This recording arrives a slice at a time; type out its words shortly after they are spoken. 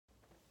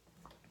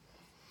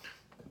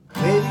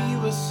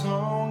a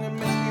song that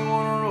makes me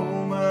wanna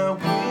roll my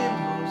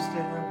windows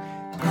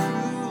down,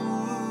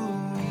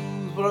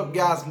 cruise. What up,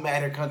 guys?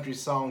 Matt here, country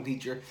song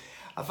teacher.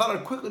 I thought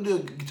I'd quickly do a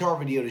guitar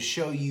video to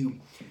show you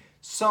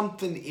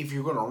something. If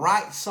you're gonna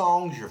write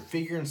songs, you're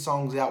figuring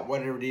songs out,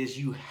 whatever it is,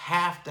 you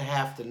have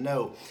to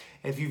know.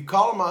 If you've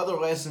caught my other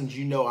lessons,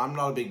 you know I'm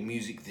not a big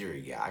music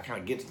theory guy. I kind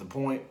of get to the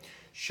point,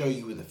 show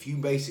you with a few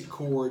basic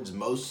chords,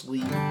 mostly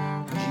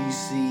G,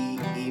 C,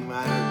 E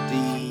minor,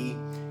 D.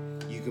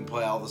 You can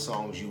play all the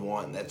songs you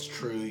want, and that's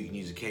true. You can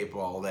use a capo,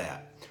 all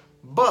that.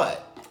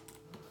 But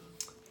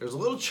there's a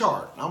little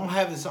chart. I'm gonna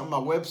have this on my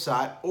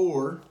website,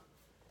 or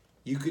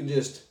you can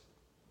just,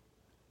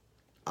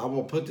 I'm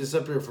gonna put this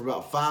up here for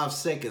about 5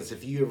 seconds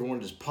if you ever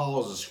want to just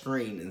pause the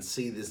screen and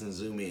see this and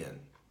zoom in.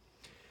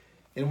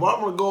 And what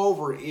I'm gonna go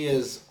over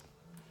is,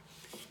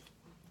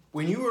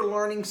 when you are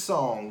learning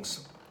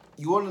songs,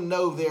 you want to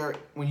know there,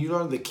 when you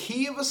learn the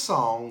key of a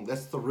song,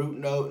 that's the root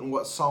note and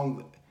what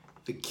song,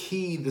 the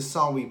key the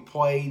song we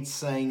played,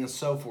 sang, and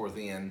so forth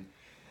in,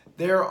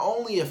 there are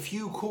only a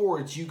few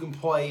chords you can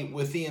play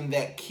within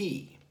that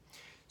key.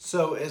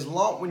 So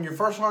when you're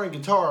first learning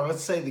guitar,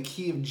 let's say the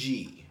key of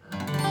G.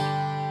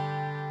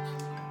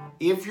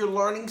 If you're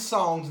learning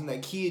songs in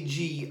that key of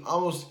G,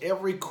 almost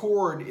every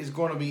chord is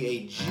going to be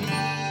a G,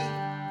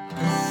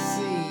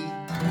 C,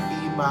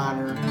 E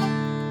minor,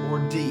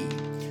 or D.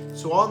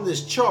 So on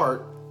this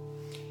chart,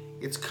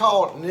 it's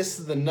called, and this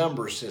is the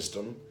number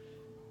system,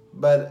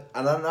 but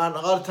a lot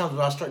of times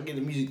when I start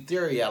getting music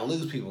theory, I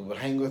lose people, but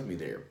hang with me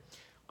there.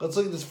 Let's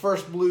look at this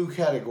first blue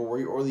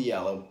category, or the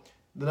yellow,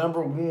 the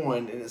number 1,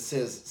 and it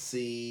says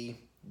C,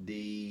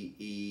 D,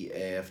 E,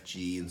 F,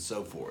 G, and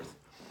so forth.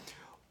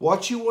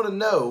 What you want to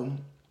know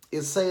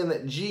is saying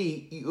that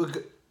G, you want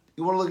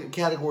to look at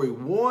category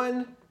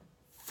 1,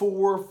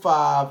 4,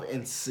 5,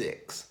 and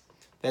 6.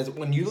 That's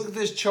when you look at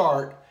this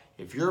chart.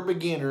 If you're a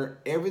beginner,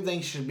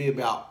 everything should be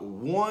about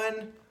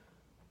 1,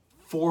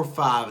 4,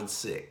 5, and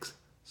 6.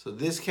 So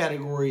this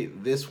category,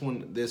 this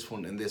one,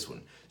 and this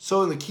one.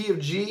 So in the key of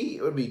G,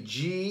 it would be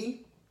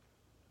G,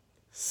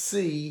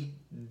 C,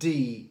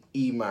 D,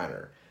 E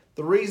minor.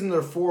 The reason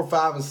they're 4,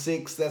 5, and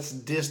 6, that's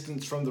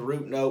distance from the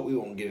root note. We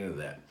won't get into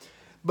that.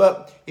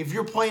 But if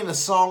you're playing a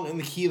song in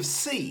the key of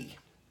C,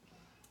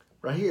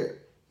 right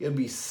here, it'll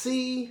be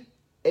C,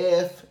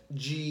 F,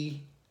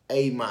 G,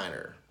 A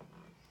minor.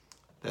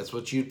 That's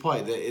what you'd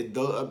play.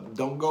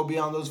 Don't go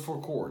beyond those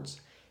 4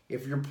 chords.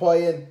 If you're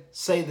playing,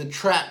 say, the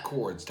track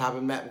chords, type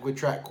in Matt McQueen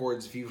track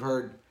chords. If you've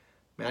heard,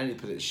 man, I need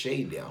to put this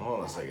shade down. Hold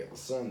on a second. The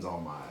sun's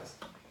on my eyes.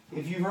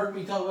 If you've heard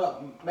me talk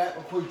about Matt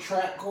McQueen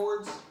track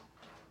chords,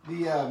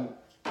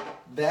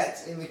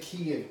 that's in the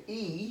key of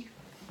E.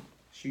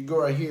 So you go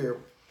right here.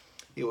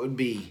 It would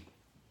be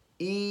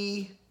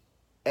E,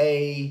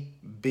 A,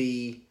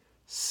 B,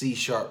 C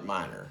sharp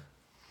minor.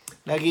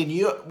 Now again,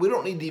 we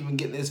don't need to even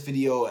get in this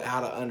video how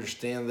to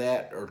understand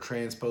that or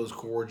transpose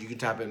chords. You can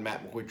type in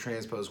Matt McQueen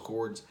transpose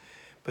chords.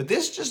 But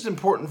this is just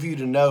important for you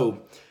to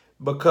know,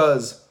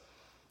 because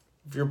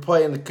if you're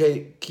playing the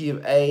key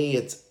of A,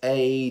 it's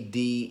A,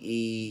 D,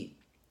 E,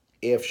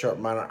 F sharp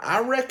minor. I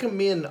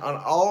recommend on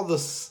all the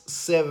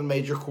 7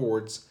 major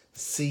chords,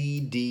 C,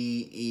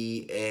 D,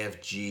 E,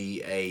 F,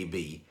 G, A,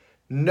 B,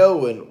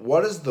 knowing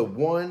what is the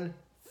 1,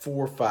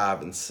 4,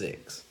 5, and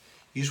 6.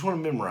 You just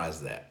want to memorize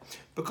that.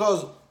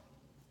 Because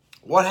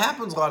what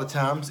happens a lot of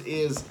times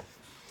is,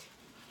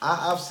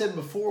 I've said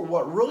before,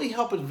 what really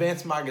helped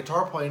advance my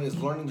guitar playing is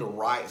learning to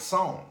write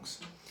songs.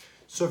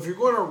 So if you're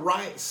going to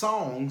write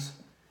songs,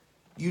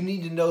 you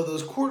need to know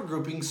those chord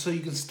groupings so you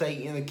can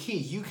stay in the key.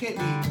 You can't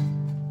be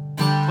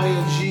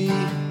playing G,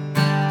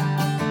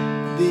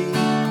 D,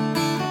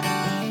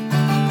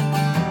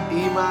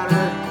 E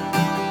minor,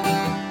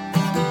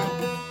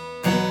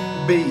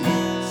 B.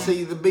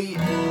 See, the B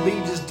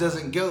just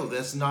doesn't go.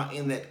 That's not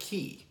in that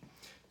key.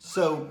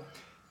 So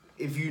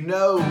if you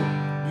know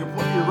you're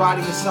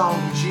writing a song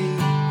G, D,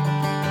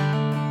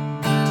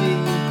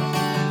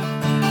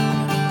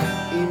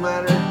 E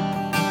minor,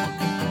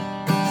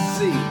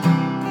 C,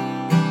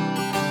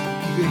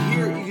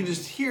 you can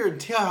just hear and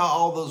tell how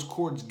all those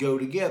chords go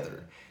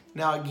together.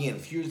 Now again,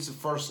 if it's the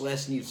first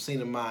lesson you've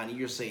seen of mine,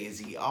 you're saying, is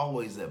he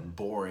always that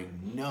boring?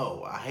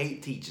 No, I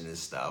hate teaching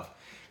this stuff,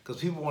 because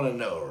people want to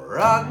know,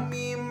 rock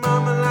me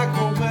mama like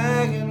a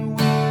wagon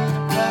wheel,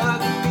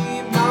 rock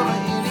me mama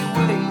any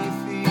way you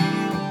feel,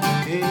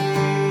 hey,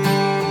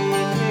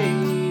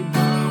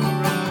 mama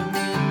rock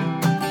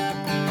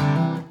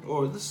me,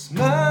 or the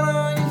smile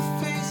on your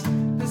face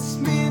lets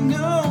me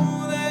know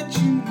that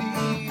you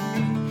need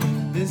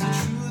me, there's a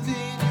truth in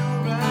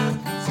your eyes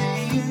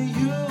saying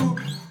you,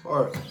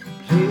 or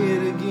play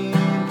it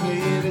again, play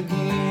it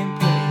again,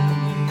 play it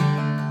again,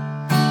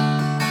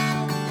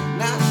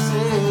 and I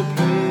said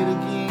play it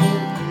again,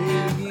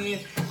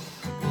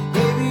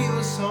 baby,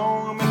 your song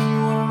will make me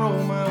wanna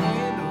roll my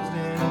windows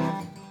down.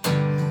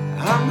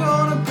 I'm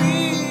gonna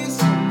be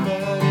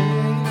somebody.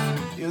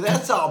 You know,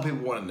 that's all people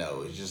want to know,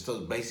 is just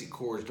those basic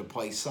chords to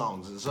play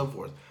songs and so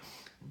forth.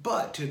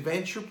 But to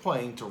advance your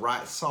playing, to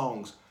write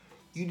songs,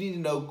 you need to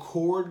know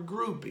chord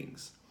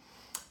groupings.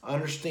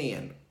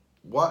 Understand,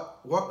 What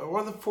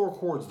are the 4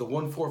 chords? The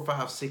 1, 4,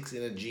 5, 6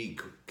 in a G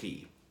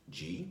key.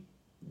 G,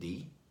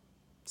 D,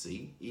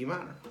 C, E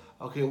minor.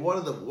 Okay,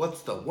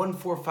 what's the 1,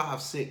 4,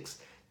 5, 6?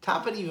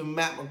 Type in even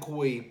Matt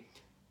McCoy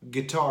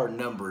guitar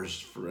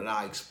numbers and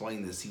I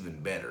explain this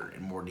even better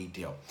in more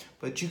detail.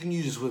 But you can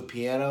use this with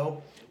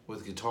piano,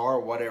 with guitar,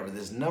 whatever.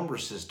 This number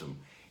system.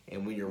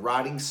 And when you're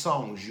writing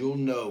songs, you'll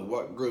know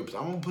what groups.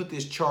 I'm going to put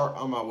this chart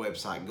on my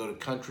website. Go to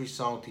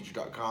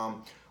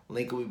CountrySongTeacher.com.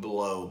 Link will be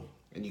below.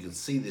 And you can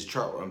see this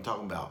chart, what I'm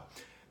talking about.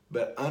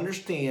 But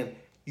understand,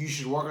 you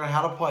should work on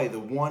how to play the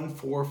 1,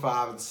 4,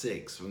 5, and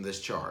 6 from this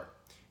chart.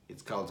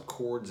 It's called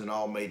Chords in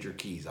All Major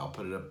Keys. I'll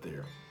put it up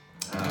there.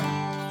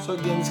 So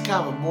again, it's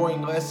kind of a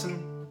boring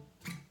lesson.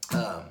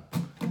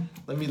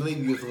 Let me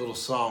leave you with a little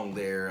song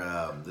there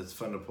that's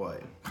fun to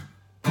play.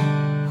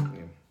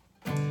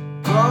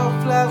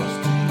 Brought flowers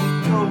to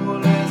your door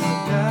last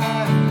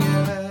night.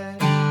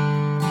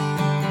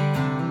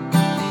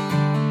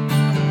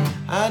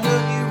 I know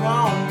you're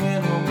wrong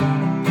and I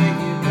wanna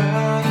make it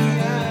right.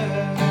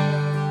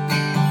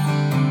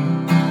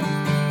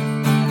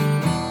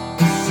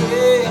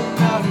 Say I'm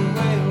not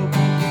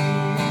available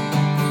here.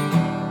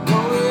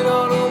 Know it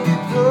ought to be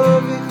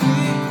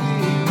perfectly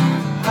clear.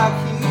 I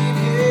can't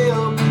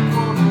help but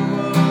wonder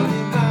what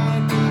it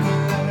might be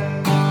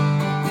like.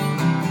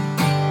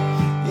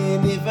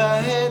 And if I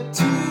had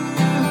 2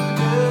 dozen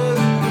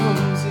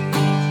roses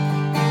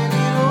and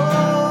an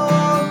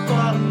old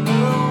bottle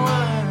of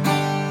wine,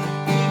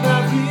 if I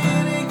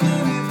really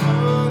could have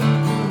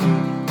honeymoon,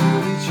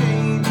 would it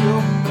change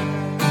your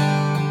mind?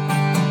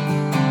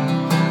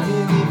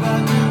 And if I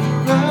could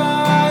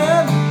cry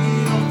a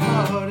little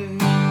harder,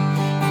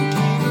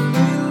 get a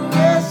little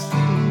less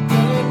sleep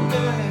at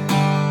night,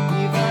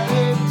 if I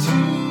had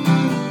 2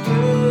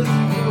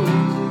 dozen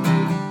roses,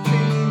 would it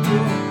change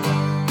your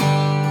mind?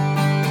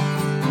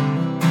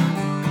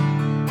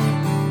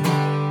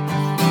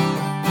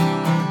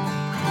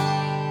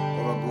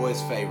 One of my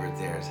boys' favorite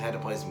there. I had to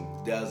play some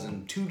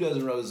 2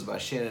 dozen roses by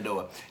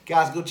Shenandoah.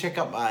 Guys, go check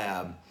out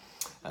my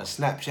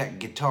Snapchat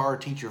Guitar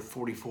Teacher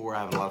 44. I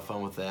have a lot of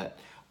fun with that.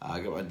 I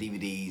got my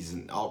DVDs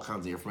and all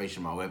kinds of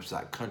information on my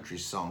website,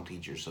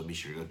 CountrySongTeacher, so be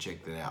sure to go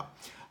check that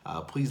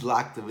out. Please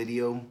like the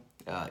video,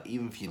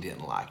 even if you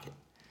didn't like it.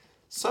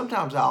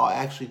 Sometimes I'll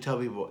actually tell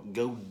people,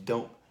 go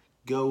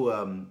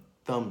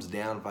thumbs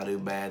down if I do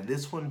bad.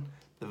 This one,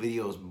 the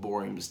video is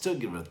boring, but still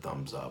give it a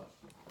thumbs up.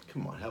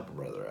 Come on, help a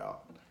brother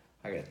out.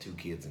 I got 2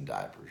 kids in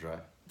diapers,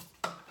 right?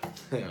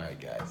 All right,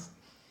 guys.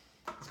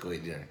 Let's go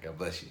eat dinner. God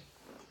bless you.